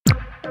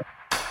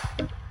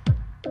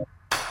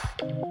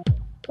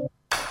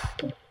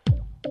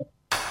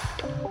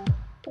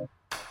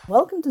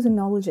Welcome to the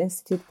Knowledge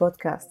Institute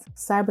podcast,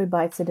 Cyber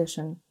Bytes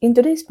edition. In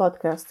today's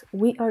podcast,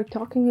 we are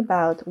talking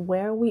about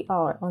where we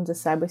are on the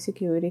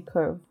cybersecurity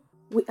curve.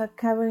 We are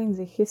covering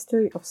the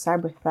history of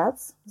cyber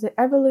threats, the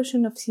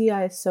evolution of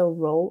CISO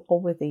role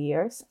over the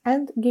years,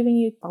 and giving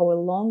you our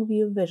long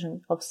view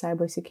vision of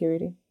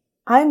cybersecurity.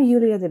 I'm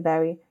Yulia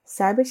DeBerry,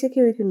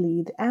 cybersecurity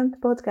lead and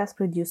podcast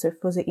producer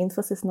for the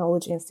Infosys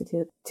Knowledge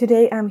Institute.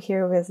 Today I'm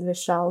here with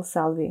Vishal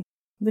Salvi.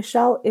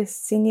 Vishal is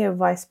Senior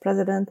Vice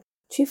President,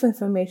 Chief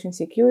Information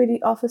Security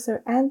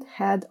Officer, and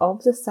Head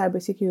of the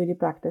Cybersecurity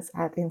Practice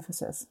at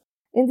Infosys.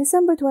 In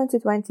December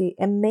 2020,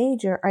 a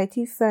major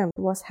IT firm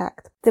was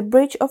hacked. The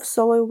breach of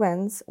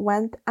SolarWinds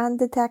went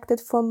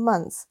undetected for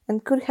months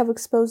and could have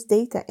exposed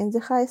data in the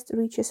highest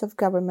reaches of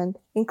government,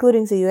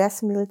 including the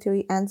US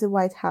military and the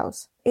White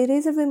House. It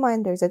is a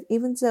reminder that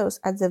even those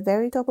at the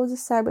very top of the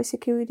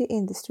cybersecurity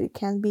industry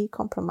can be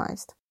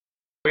compromised.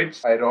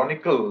 It's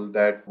ironical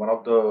that one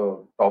of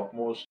the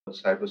topmost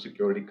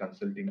cybersecurity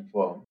consulting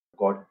firm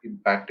got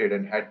impacted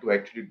and had to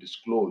actually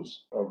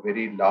disclose a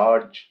very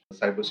large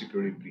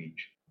cybersecurity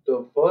breach.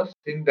 The first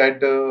thing that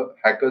the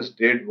hackers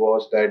did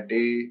was that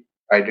they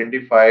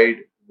identified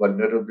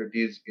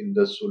vulnerabilities in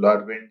the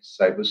SolarWinds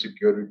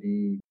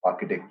cybersecurity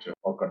architecture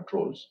or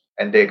controls,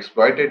 and they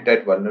exploited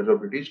that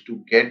vulnerabilities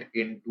to get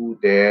into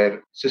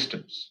their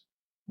systems.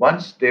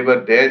 Once they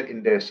were there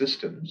in their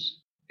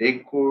systems,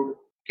 they could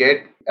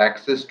get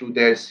access to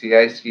their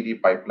CI/CD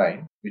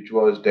pipeline, which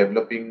was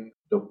developing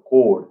the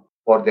code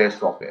for their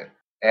software.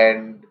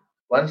 And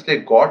once they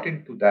got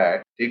into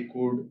that, they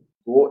could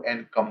go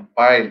and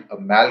compile a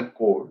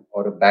malcode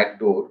or a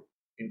backdoor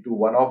into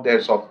one of their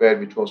software,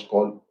 which was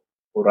called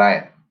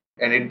Orion.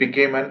 And it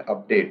became an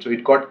update. So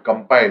it got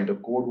compiled. The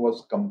code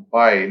was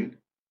compiled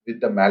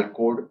with the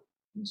malcode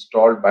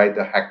installed by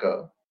the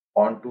hacker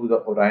onto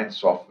the Orion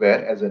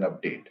software as an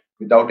update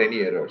without any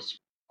errors.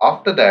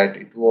 After that,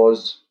 it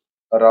was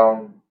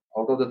around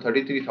out of the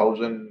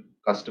 33,000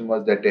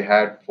 customers that they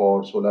had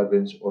for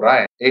SolarWinds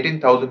Orion,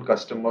 18,000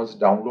 customers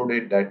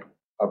downloaded that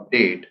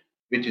update,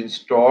 which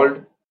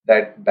installed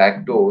that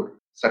backdoor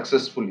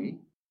successfully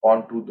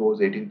onto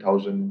those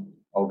 18,000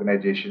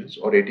 organizations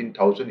or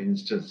 18,000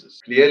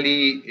 instances.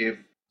 Clearly, if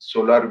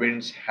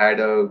SolarWinds had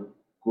a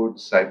good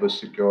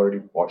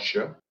cybersecurity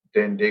posture,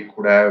 then they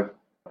could have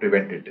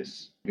prevented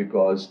this.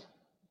 Because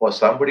for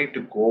somebody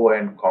to go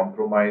and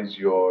compromise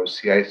your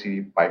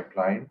CI/CD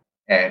pipeline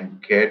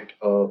and get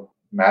a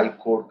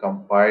malcode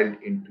compiled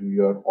into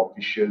your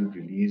official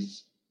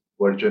release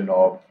version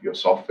of your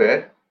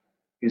software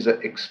is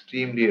an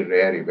extremely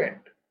rare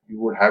event.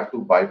 You would have to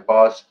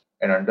bypass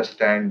and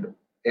understand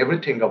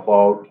everything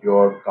about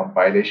your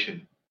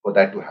compilation for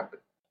that to happen.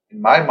 In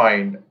my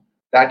mind,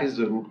 that is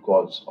the root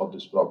cause of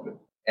this problem.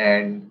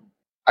 And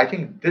I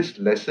think this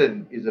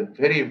lesson is a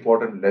very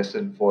important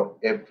lesson for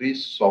every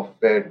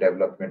software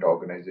development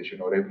organization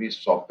or every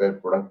software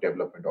product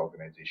development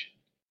organization.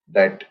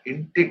 That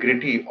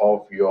integrity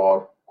of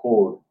your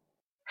code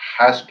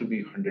has to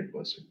be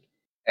 100%.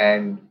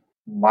 And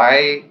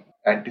my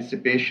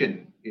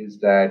anticipation is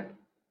that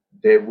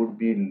there would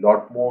be a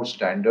lot more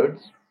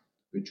standards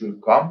which will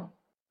come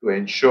to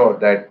ensure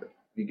that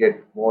we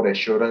get more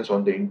assurance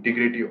on the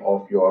integrity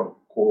of your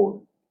code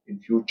in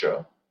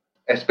future,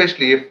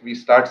 especially if we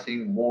start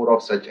seeing more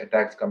of such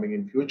attacks coming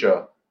in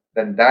future.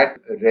 Then that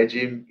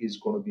regime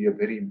is going to be a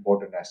very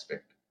important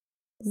aspect.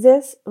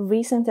 This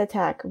recent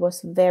attack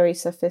was very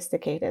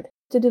sophisticated.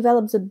 To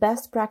develop the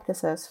best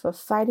practices for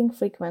fighting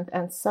frequent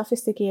and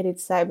sophisticated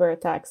cyber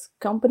attacks,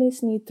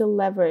 companies need to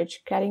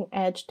leverage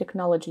cutting-edge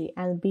technology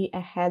and be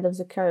ahead of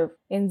the curve.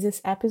 In this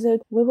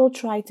episode, we will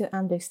try to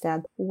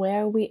understand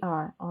where we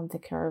are on the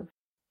curve.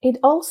 It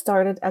all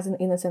started as an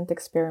innocent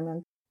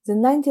experiment. The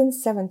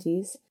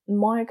 1970s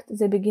marked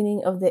the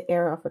beginning of the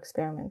era of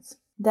experiments.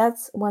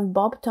 That's when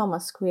Bob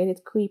Thomas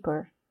created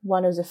Creeper,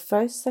 one of the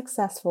first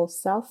successful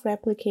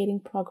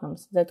self-replicating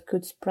programs that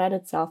could spread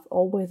itself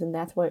over the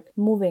network,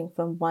 moving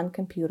from one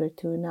computer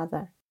to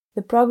another.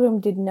 The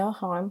program did no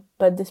harm,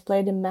 but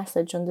displayed a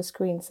message on the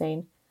screen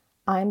saying,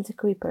 "I'm the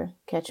Creeper,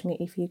 catch me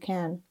if you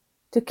can."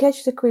 To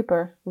catch the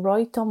Creeper,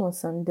 Roy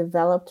Tomlinson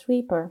developed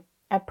Reaper,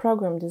 a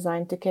program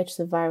designed to catch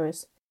the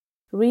virus.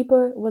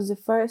 Reaper was the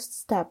first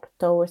step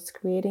towards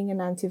creating an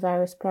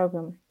antivirus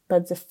program,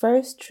 but the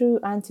first true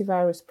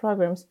antivirus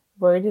programs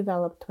were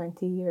developed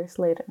 20 years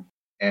later.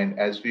 And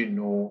as we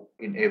know,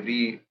 in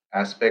every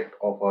aspect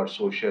of our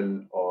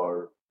social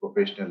or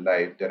professional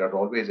life, there are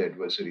always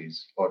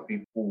adversaries or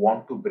people who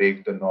want to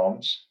break the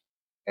norms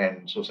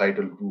and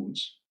societal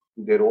rules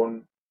to their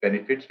own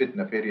benefits with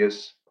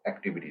nefarious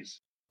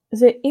activities.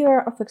 The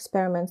era of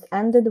experiments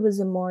ended with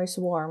the Morris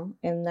worm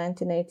in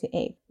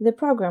 1988. The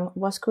program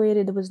was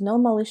created with no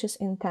malicious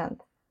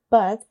intent,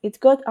 but it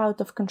got out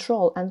of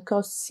control and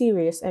caused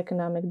serious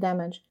economic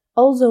damage.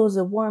 Although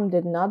the worm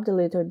did not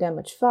delete or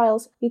damage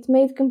files, it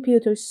made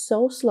computers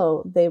so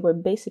slow they were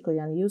basically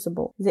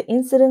unusable. The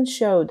incident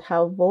showed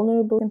how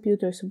vulnerable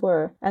computers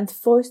were and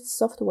forced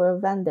software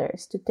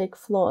vendors to take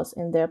flaws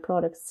in their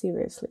products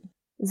seriously.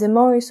 The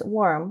Morris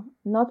worm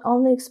not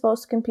only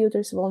exposed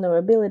computers'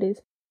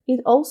 vulnerabilities,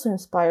 it also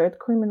inspired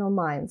criminal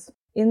minds.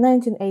 In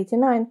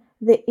 1989,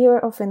 the era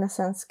of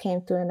innocence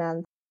came to an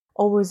end.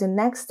 Over the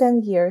next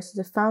 10 years,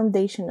 the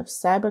foundation of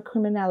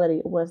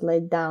cybercriminality was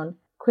laid down.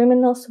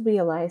 Criminals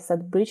realized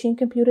that breaching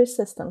computer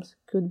systems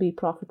could be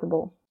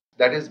profitable.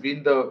 That has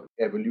been the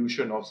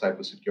evolution of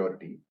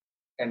cybersecurity.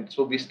 And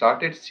so we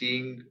started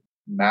seeing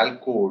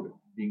malcode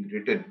being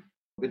written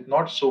with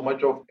not so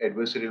much of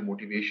adversarial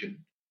motivation.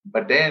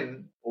 But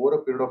then, over a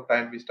period of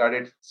time, we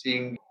started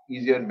seeing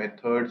easier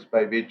methods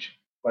by which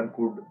one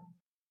could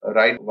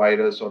write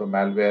virus or a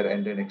malware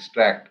and then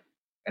extract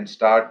and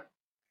start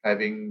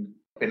having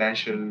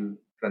financial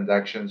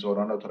transactions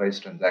or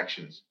unauthorized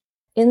transactions.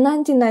 In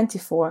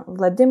 1994,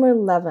 Vladimir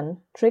Levin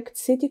tricked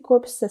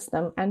Citicorp's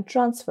system and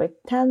transferred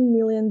 $10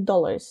 million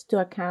to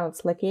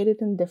accounts located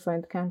in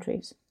different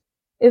countries.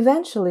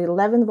 Eventually,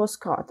 Levin was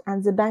caught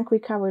and the bank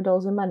recovered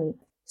all the money.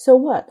 So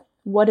what?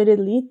 What did it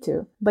lead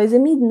to? By the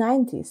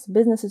mid-90s,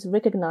 businesses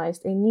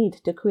recognized a need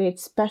to create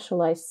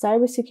specialized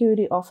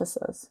cybersecurity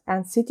officers,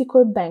 and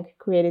Citicorp Bank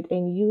created a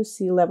new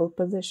C-level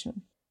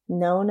position,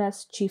 known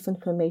as Chief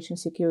Information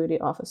Security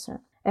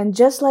Officer. And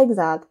just like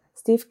that,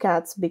 Steve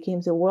Katz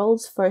became the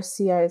world's first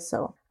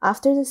CISO.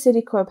 After the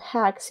Citicorp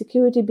hack,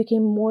 security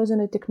became more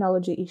than a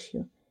technology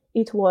issue.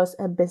 It was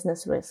a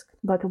business risk.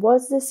 But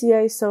was the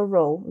CISO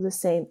role the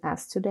same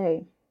as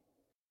today?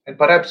 And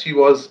perhaps he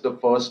was the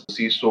first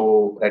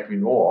CISO that we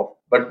know of.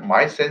 But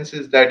my sense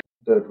is that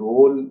the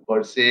role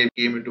per se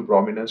came into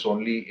prominence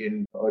only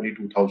in early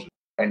 2000.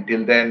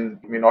 Until then,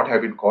 it may not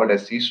have been called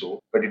as CISO,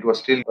 but it was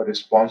still a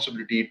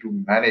responsibility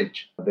to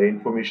manage the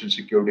information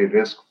security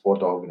risk for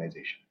the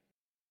organization.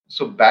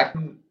 So back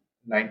in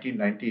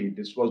 1990,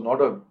 this was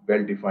not a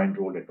well-defined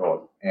role at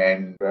all.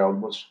 And I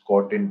almost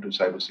got into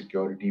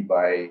cybersecurity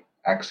by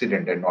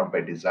accident and not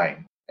by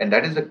design. And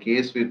that is the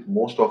case with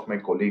most of my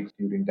colleagues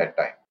during that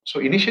time. So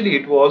initially,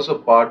 it was a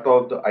part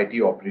of the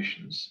IT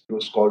operations. It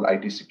was called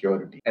IT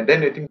security. And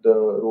then I think the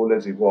role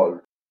has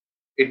evolved.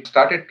 It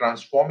started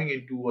transforming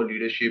into a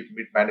leadership,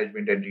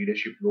 mid-management and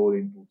leadership role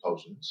in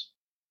 2000s.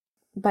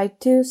 By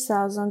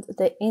 2000,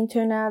 the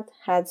internet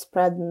had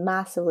spread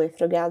massively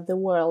throughout the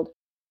world.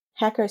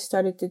 Hackers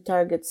started to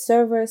target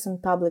servers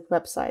and public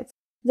websites.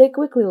 They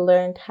quickly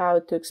learned how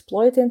to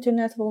exploit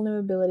internet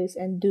vulnerabilities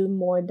and do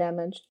more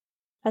damage.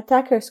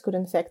 Attackers could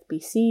infect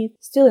PCs,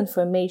 steal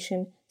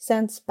information,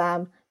 send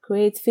spam,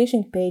 create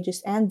phishing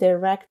pages, and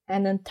direct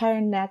an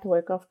entire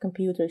network of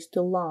computers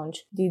to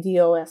launch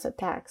DDoS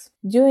attacks.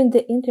 During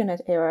the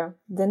internet era,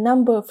 the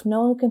number of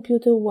known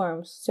computer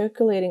worms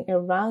circulating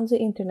around the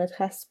internet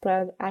has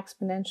spread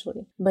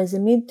exponentially. By the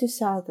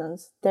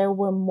mid-2000s, there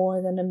were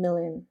more than 1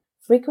 million.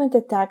 Frequent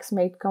attacks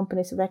made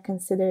companies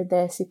reconsider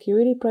their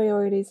security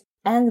priorities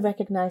and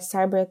recognize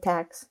cyber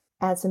attacks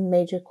as a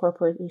major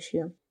corporate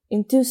issue.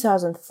 In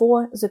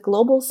 2004, the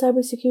global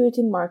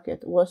cybersecurity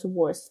market was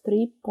worth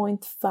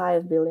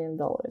 $3.5 billion.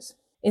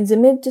 In the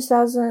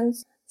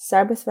mid-2000s,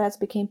 cyber threats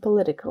became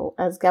political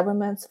as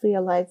governments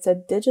realized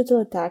that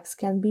digital attacks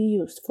can be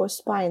used for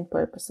spying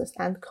purposes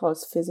and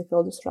cause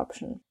physical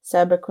disruption.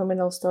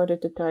 Cybercriminals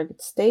started to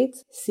target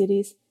states,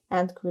 cities,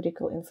 and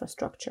critical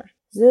infrastructure.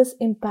 This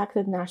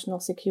impacted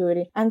national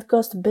security and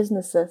cost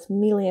businesses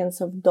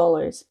millions of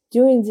dollars.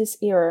 During this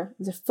era,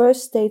 the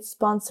first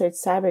state-sponsored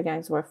cyber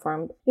gangs were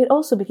formed. It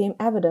also became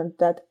evident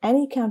that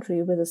any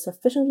country with a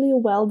sufficiently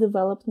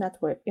well-developed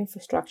network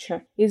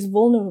infrastructure is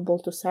vulnerable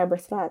to cyber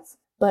threats.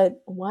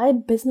 But why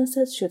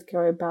businesses should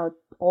care about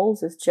all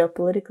these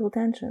geopolitical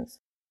tensions?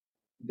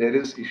 There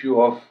is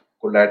issue of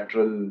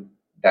collateral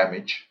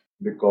damage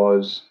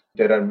because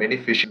there are many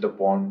fish in the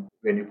pond.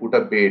 When you put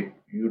a bait,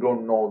 you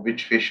don't know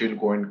which fish will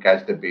go and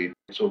catch the bait.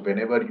 So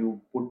whenever you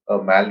put a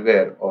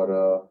malware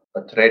or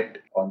a threat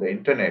on the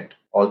internet,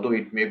 although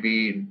it may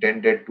be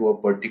intended to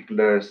a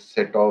particular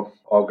set of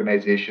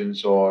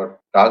organizations or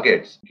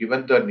targets,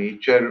 given the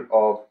nature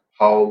of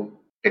how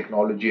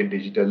technology and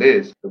digital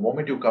is, the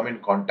moment you come in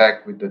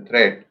contact with the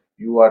threat,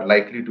 you are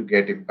likely to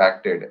get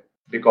impacted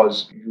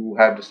because you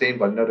have the same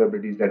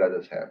vulnerabilities that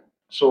others have.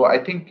 So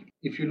I think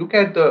if you look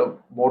at the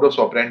modus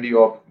operandi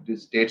of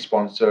this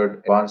state-sponsored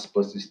advanced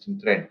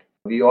persistent threat,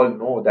 we all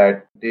know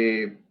that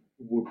they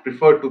would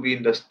prefer to be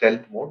in the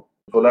stealth mode.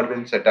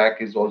 SolarWinds attack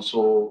is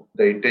also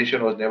the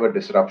intention was never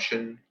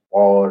disruption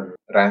or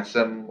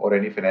ransom or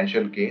any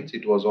financial gains.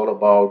 It was all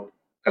about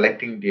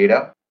collecting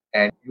data,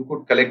 and you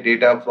could collect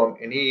data from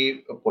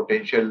any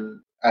potential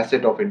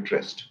asset of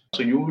interest.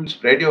 So you will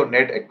spread your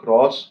net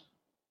across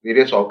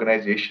various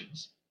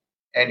organizations,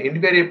 and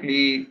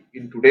invariably,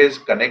 in today's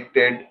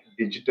connected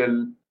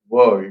digital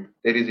world,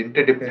 there is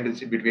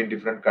interdependency between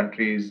different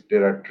countries.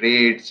 There are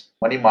trades,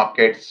 money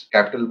markets,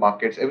 capital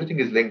markets, everything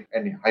is linked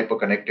and hyper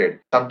connected.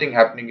 Something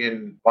happening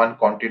in one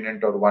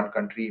continent or one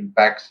country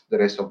impacts the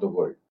rest of the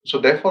world. So,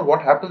 therefore,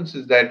 what happens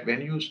is that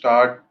when you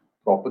start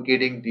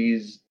propagating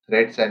these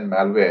threats and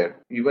malware,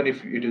 even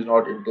if it is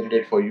not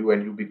intended for you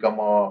and you become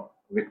a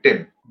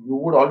victim, you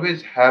would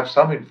always have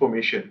some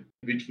information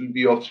which will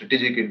be of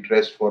strategic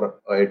interest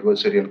for an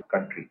adversarial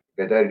country.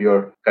 Whether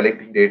you're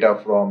collecting data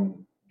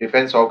from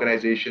defense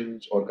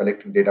organizations or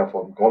collecting data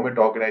from government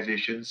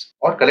organizations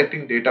or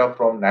collecting data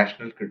from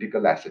national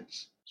critical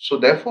assets. So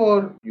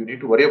therefore, you need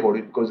to worry about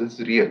it because it's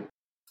real.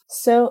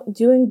 So,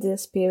 during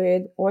this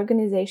period,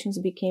 organizations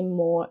became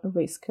more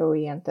risk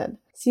oriented.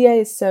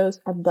 CISOs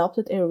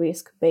adopted a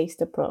risk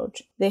based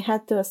approach. They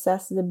had to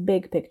assess the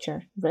big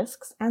picture,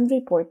 risks, and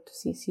report to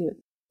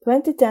C-suite.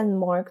 2010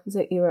 marked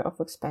the era of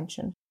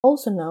expansion,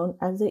 also known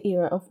as the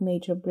era of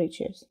major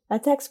breaches.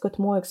 Attacks got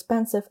more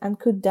expensive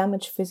and could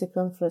damage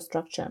physical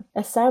infrastructure.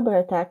 A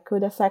cyber attack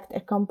could affect a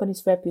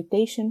company's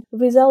reputation,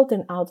 result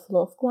in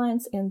outflow of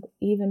clients, and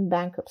even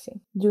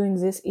bankruptcy.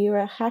 During this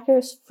era,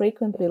 hackers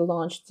frequently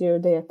launched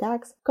zero-day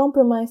attacks,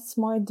 compromised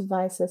smart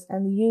devices,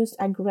 and used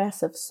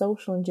aggressive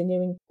social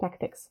engineering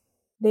tactics.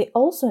 They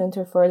also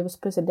interfered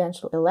with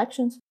presidential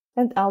elections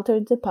and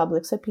altered the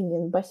public's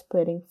opinion by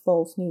spreading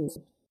false news.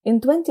 In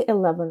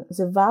 2011,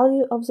 the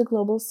value of the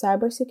global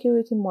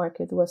cybersecurity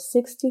market was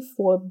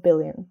 $64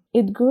 billion.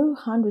 It grew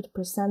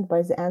 100%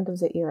 by the end of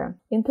the era.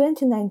 In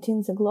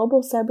 2019, the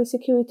global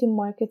cybersecurity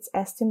market's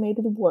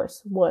estimated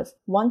worth was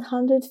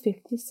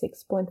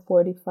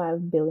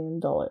 $156.45 billion.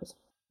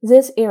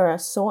 This era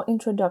saw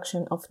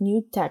introduction of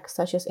new tech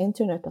such as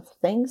Internet of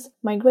Things,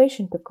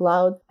 migration to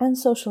cloud, and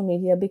social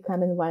media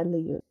becoming widely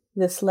used.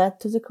 This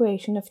led to the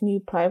creation of new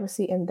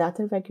privacy and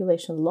data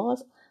regulation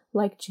laws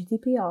like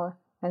GDPR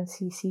and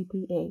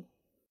CCPA.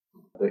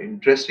 The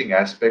interesting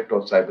aspect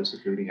of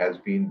cybersecurity has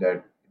been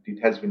that it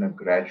has been a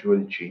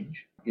gradual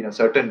change. In a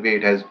certain way,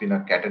 it has been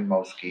a cat and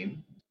mouse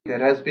game. There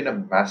has been a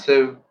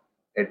massive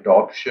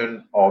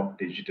adoption of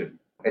digital,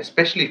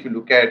 especially if you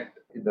look at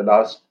in the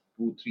last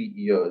 2, 3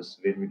 years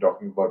when we're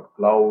talking about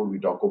cloud, we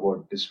talk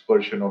about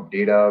dispersion of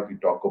data, we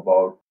talk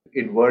about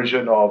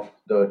inversion of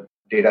the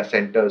data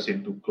centers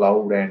into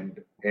cloud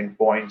and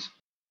endpoints.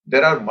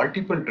 There are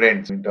multiple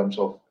trends in terms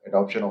of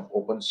adoption of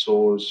open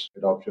source,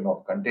 adoption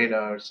of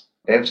containers,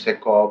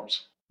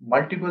 DevSecOps,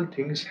 multiple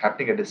things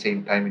happening at the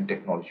same time in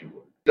technology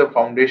world. The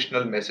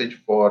foundational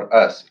message for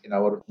us in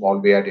our small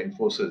way at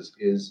Infosys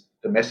is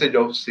the message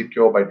of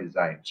secure by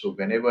design. So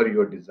whenever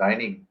you're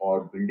designing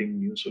or building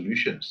new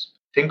solutions,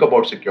 think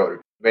about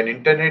security. When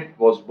internet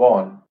was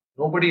born,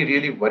 nobody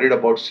really worried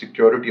about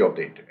security of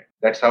the internet.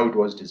 That's how it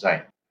was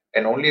designed.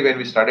 And only when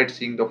we started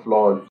seeing the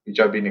flaws which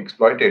are being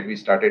exploited, we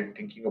started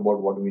thinking about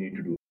what we need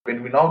to do.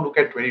 When we now look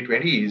at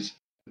 2020s,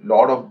 a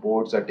lot of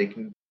boards are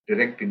taking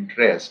direct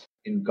interest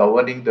in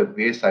governing the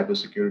way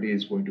cybersecurity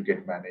is going to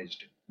get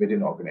managed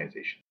within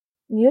organizations.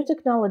 New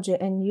technology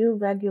and new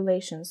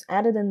regulations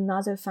added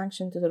another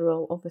function to the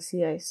role of a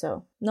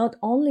CISO. Not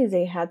only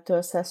they had to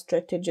assess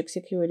strategic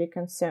security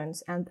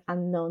concerns and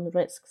unknown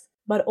risks,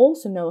 but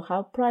also know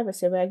how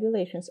privacy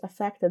regulations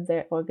affected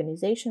their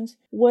organizations,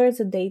 where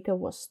the data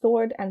was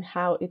stored, and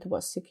how it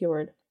was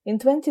secured. In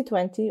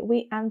 2020,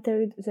 we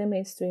entered the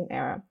mainstream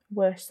era,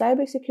 where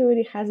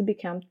cybersecurity has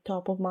become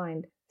top of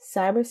mind.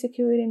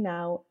 Cybersecurity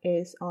now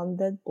is on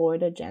the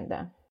board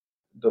agenda.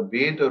 The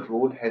way the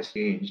role has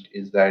changed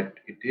is that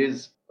it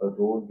is a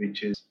role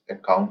which is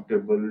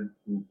accountable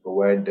to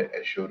provide the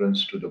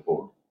assurance to the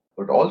board.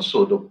 But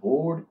also, the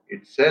board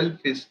itself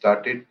is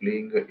started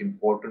playing an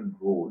important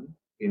role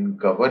in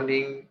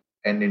governing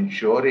and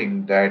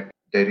ensuring that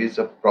there is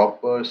a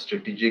proper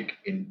strategic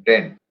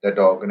intent that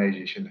the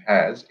organization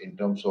has in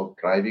terms of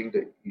driving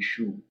the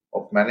issue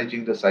of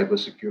managing the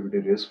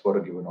cybersecurity risk for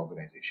a given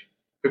organization.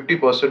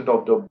 50%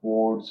 of the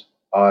boards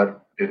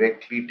are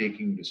directly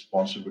taking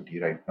responsibility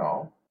right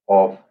now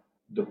of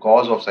the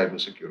cause of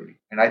cybersecurity.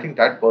 And I think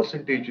that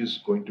percentage is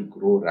going to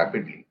grow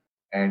rapidly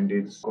and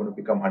it's going to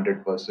become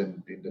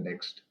 100% in the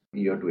next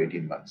year to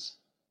 18 months.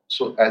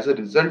 So, as a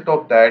result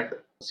of that,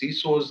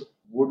 CISOs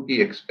would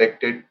be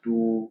expected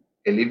to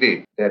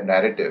elevate their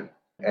narrative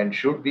and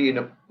should be in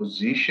a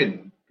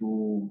position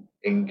to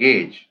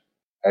engage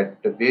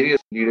at the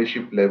various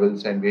leadership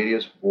levels and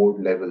various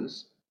board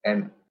levels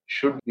and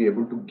should be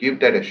able to give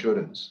that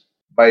assurance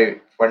by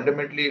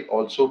fundamentally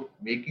also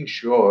making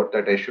sure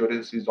that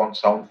assurance is on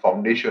sound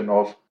foundation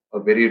of a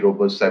very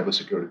robust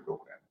cybersecurity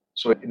program.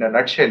 So in a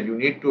nutshell, you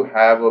need to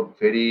have a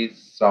very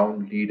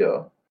sound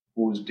leader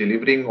who's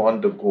delivering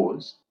on the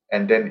goals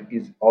and then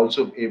is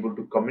also able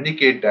to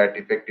communicate that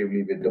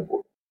effectively with the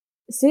board.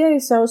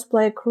 CISOs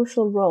play a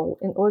crucial role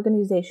in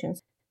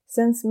organizations.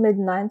 Since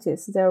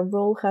mid-90s, their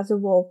role has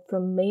evolved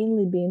from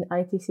mainly being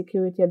IT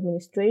security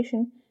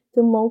administration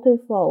to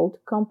multifold,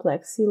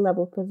 complex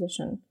C-level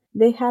position.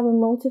 They have a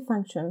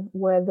multifunction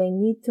where they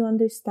need to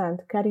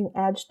understand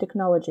cutting-edge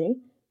technology,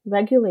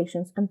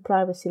 regulations, and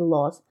privacy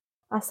laws,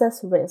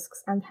 assess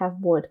risks, and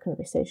have board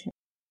conversations.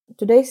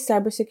 Today's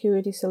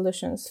cybersecurity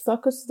solutions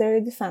focus their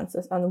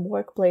defenses on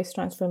workplace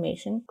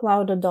transformation,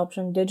 cloud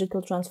adoption,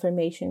 digital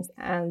transformations,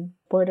 and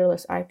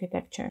borderless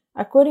architecture.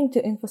 According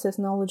to Infosys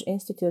Knowledge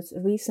Institute's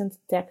recent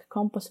Tech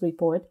Compass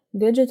report,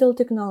 digital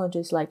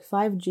technologies like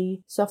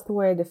 5G,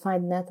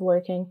 software-defined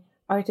networking,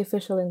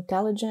 artificial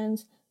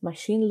intelligence,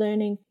 machine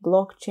learning,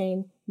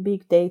 blockchain,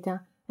 big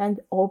data, and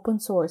open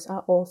source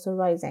are also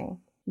rising.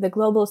 The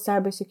global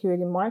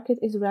cybersecurity market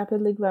is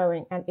rapidly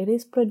growing and it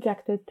is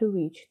projected to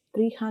reach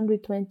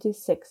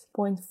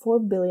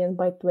 $326.4 billion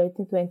by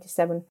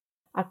 2027,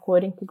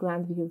 according to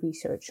Grandview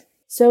Research.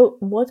 So,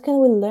 what can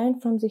we learn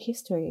from the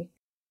history?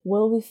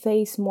 Will we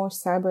face more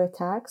cyber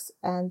attacks?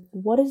 And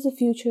what is the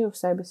future of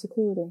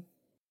cybersecurity?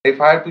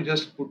 If I have to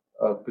just put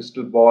a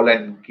crystal ball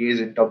and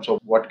gaze in terms of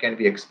what can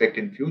we expect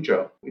in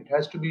future, it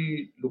has to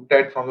be looked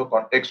at from the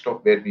context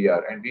of where we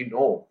are. And we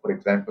know, for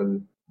example,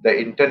 the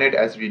internet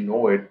as we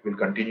know it will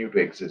continue to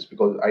exist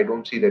because I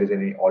don't see there is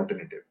any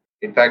alternative.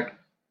 In fact,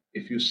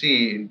 if you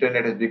see,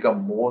 internet has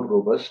become more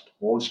robust,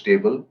 more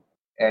stable,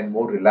 and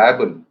more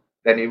reliable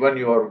than even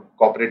your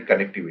corporate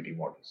connectivity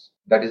models.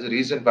 That is the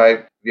reason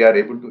why we are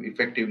able to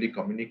effectively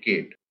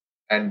communicate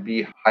and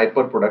be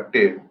hyper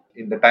productive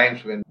in the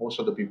times when most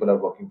of the people are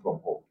working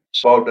from home.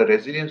 So about the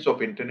resilience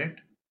of internet,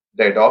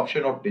 the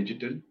adoption of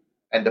digital,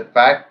 and the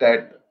fact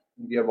that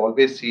we have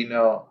always seen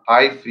a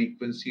high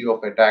frequency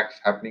of attacks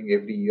happening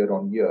every year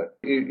on year,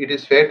 it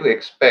is fair to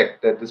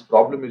expect that this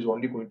problem is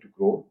only going to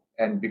grow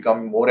and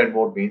become more and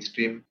more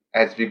mainstream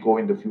as we go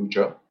in the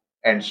future.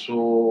 And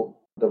so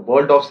the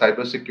world of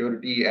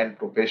cybersecurity and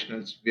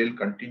professionals will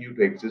continue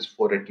to exist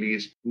for at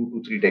least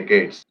 2 to 3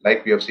 decades,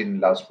 like we have seen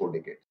in the last 4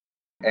 decades.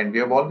 And we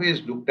have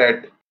always looked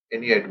at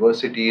any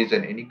adversities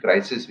and any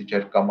crisis which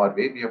had come our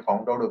way. We have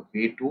found out a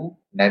way to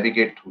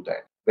navigate through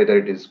that, whether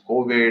it is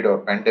COVID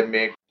or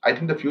pandemic. I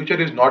think the future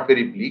is not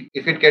very bleak.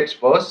 If it gets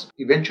worse,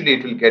 eventually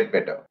it will get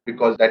better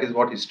because that is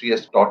what history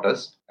has taught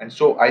us. And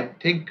so I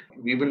think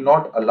we will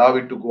not allow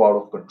it to go out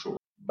of control.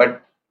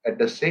 But at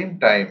the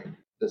same time,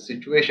 the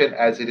situation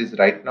as it is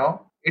right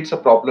now, it's a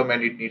problem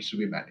and it needs to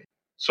be managed.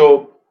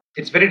 So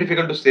it's very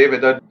difficult to say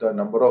whether the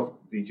number of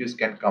breaches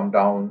can come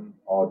down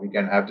or we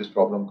can have this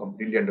problem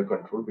completely under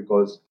control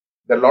because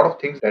there are a lot of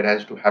things that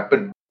has to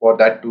happen for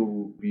that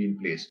to be in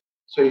place.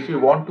 So if we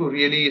want to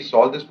really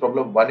solve this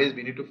problem, one is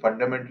we need to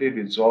fundamentally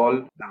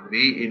resolve the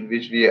way in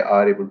which we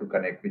are able to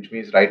connect, which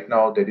means right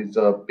now there is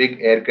a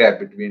big air gap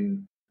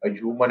between a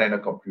human and a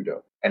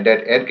computer. And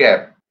that air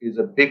gap is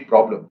a big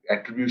problem.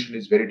 Attribution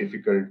is very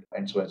difficult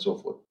and so on and so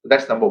forth. So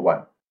that's number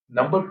one.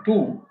 Number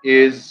two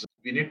is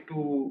we need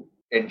to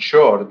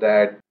ensure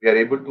that we are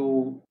able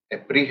to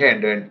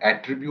apprehend and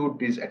attribute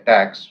these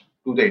attacks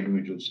to the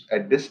individuals.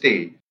 At this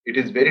stage, it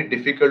is very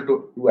difficult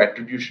to do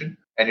attribution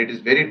and it is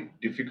very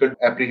difficult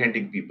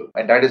apprehending people.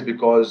 And that is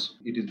because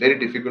it is very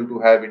difficult to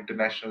have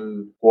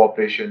international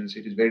cooperations.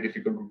 It is very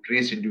difficult to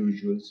trace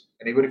individuals.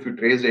 And even if you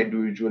trace the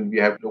individual, we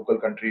have local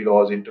country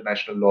laws,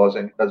 international laws,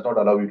 and it does not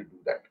allow you to do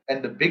that.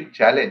 And the big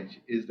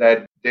challenge is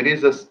that there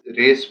is a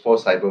race for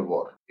cyber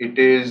war. It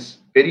is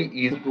very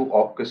easy to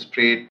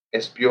orchestrate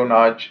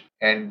espionage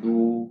and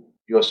do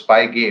your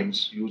spy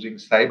games using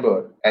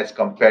cyber as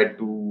compared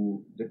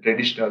to the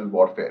traditional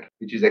warfare,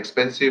 which is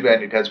expensive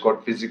and it has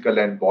got physical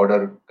and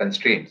border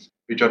constraints,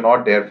 which are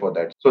not there for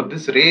that. So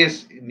this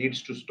race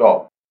needs to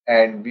stop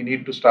and we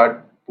need to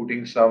start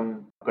putting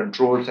some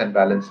controls and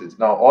balances.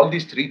 Now, all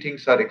these three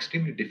things are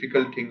extremely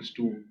difficult things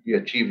to be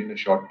achieved in a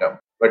short term.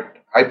 But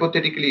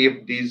hypothetically,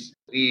 if these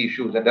three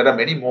issues, and there are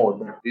many more,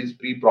 but these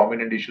three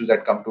prominent issues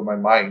that come to my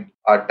mind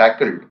are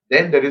tackled,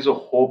 then there is a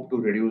hope to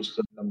reduce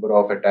the number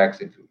of attacks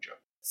in future.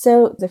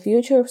 So, the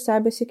future of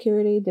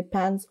cybersecurity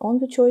depends on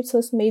the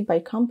choices made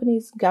by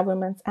companies,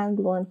 governments, and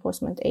law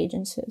enforcement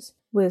agencies.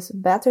 With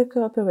better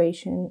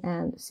cooperation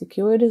and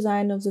secure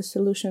design of the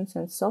solutions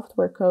and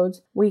software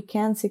codes, we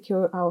can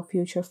secure our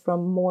future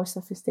from more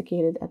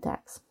sophisticated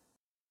attacks.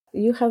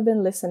 You have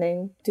been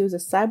listening to the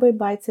Cyber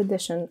Bytes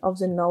edition of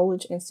the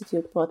Knowledge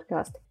Institute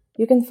podcast.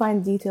 You can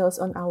find details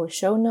on our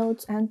show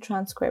notes and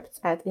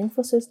transcripts at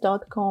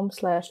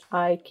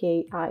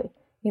infosys.com/IKI.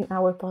 In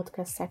our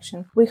podcast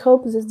section. We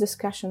hope this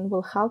discussion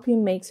will help you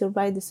make the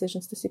right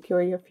decisions to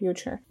secure your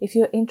future. If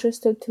you're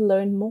interested to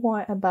learn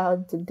more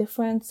about the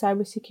different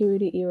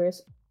cybersecurity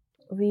eras,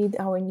 read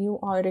our new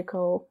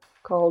article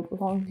called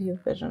Longview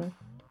Vision.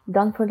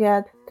 Don't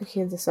forget to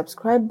hit the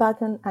subscribe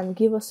button and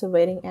give us a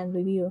rating and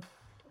review.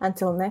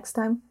 Until next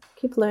time,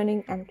 keep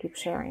learning and keep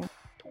sharing.